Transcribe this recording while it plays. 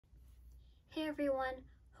Hey everyone,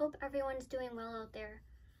 hope everyone's doing well out there.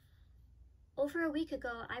 Over a week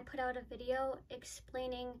ago, I put out a video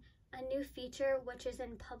explaining a new feature which is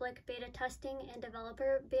in public beta testing and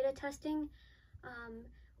developer beta testing,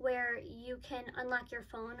 where you can unlock your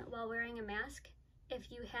phone while wearing a mask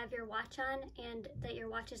if you have your watch on and that your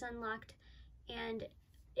watch is unlocked and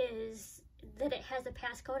that it has a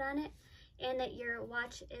passcode on it, and that your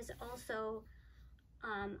watch is also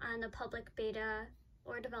on the public beta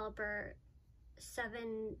or developer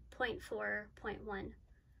 7.4.1.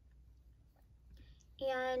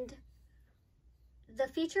 And the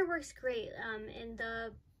feature works great. In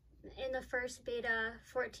the first beta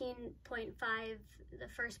 14.5, the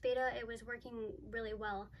first beta, it was working really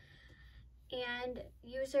well. And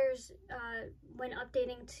users, when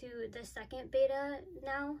updating to the second beta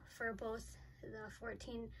now for both the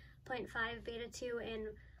 14.5 beta 2 and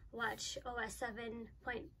watch OS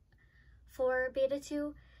 7.4 beta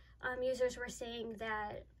 2, users were saying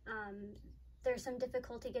that there's some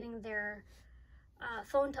difficulty getting their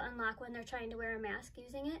phone to unlock when they're trying to wear a mask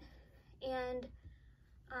using it. And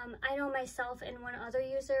I know myself and one other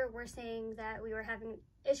user were saying that we were having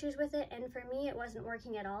issues with it, and for me it wasn't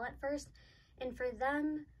working at all at first, and for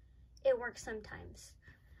them it works sometimes.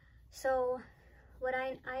 So what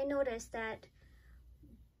I noticed that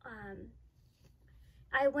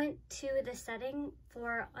I went to the setting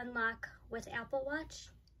for unlock with Apple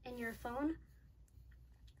Watch in your phone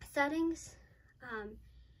settings.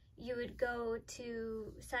 You would go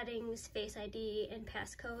to settings, Face ID, and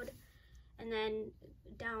passcode, and then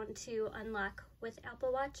down to unlock with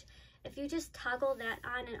Apple Watch. If you just toggle that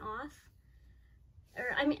on and off,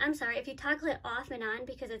 or I'm sorry, if you toggle it off and on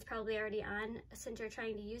because it's probably already on since you're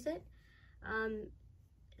trying to use it,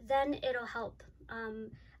 then it'll help.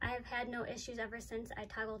 I have had no issues ever since I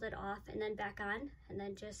toggled it off and then back on, and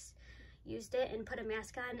then just used it and put a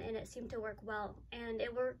mask on, and it seemed to work well. And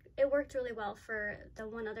it worked really well for the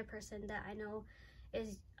one other person that I know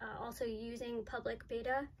is also using public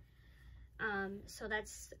beta. So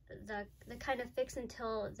that's the kind of fix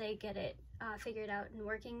until they get it figured out and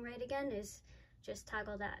working right again, is just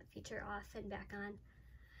toggle that feature off and back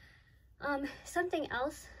on. Something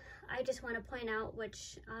else I just want to point out,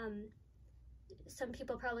 which some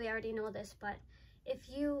people probably already know this, but if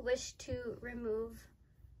you wish to remove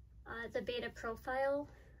the beta profile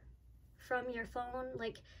from your phone,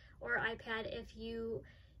 or iPad, if you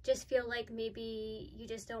just feel like maybe you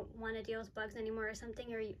just don't want to deal with bugs anymore or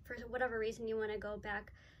something, or for whatever reason you want to go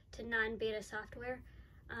back to non-beta software,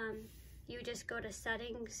 you just go to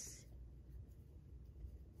settings,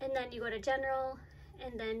 and then you go to general,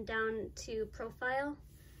 and then down to profile,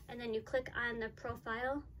 and then you click on the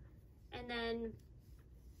profile, and then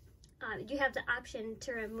you have the option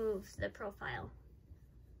to remove the profile.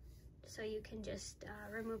 So you can just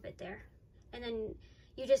remove it there, and then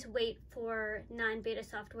you just wait for non-beta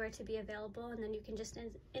software to be available, and then you can just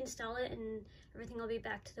install it, and everything will be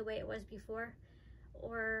back to the way it was before.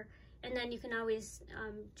 And then you can always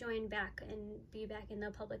join back and be back in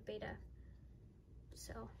the public beta.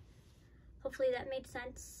 So hopefully that made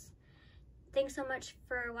sense. Thanks so much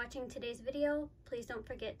for watching today's video. Please don't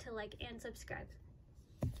forget to like and subscribe.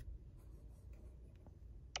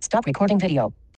 Stop recording video.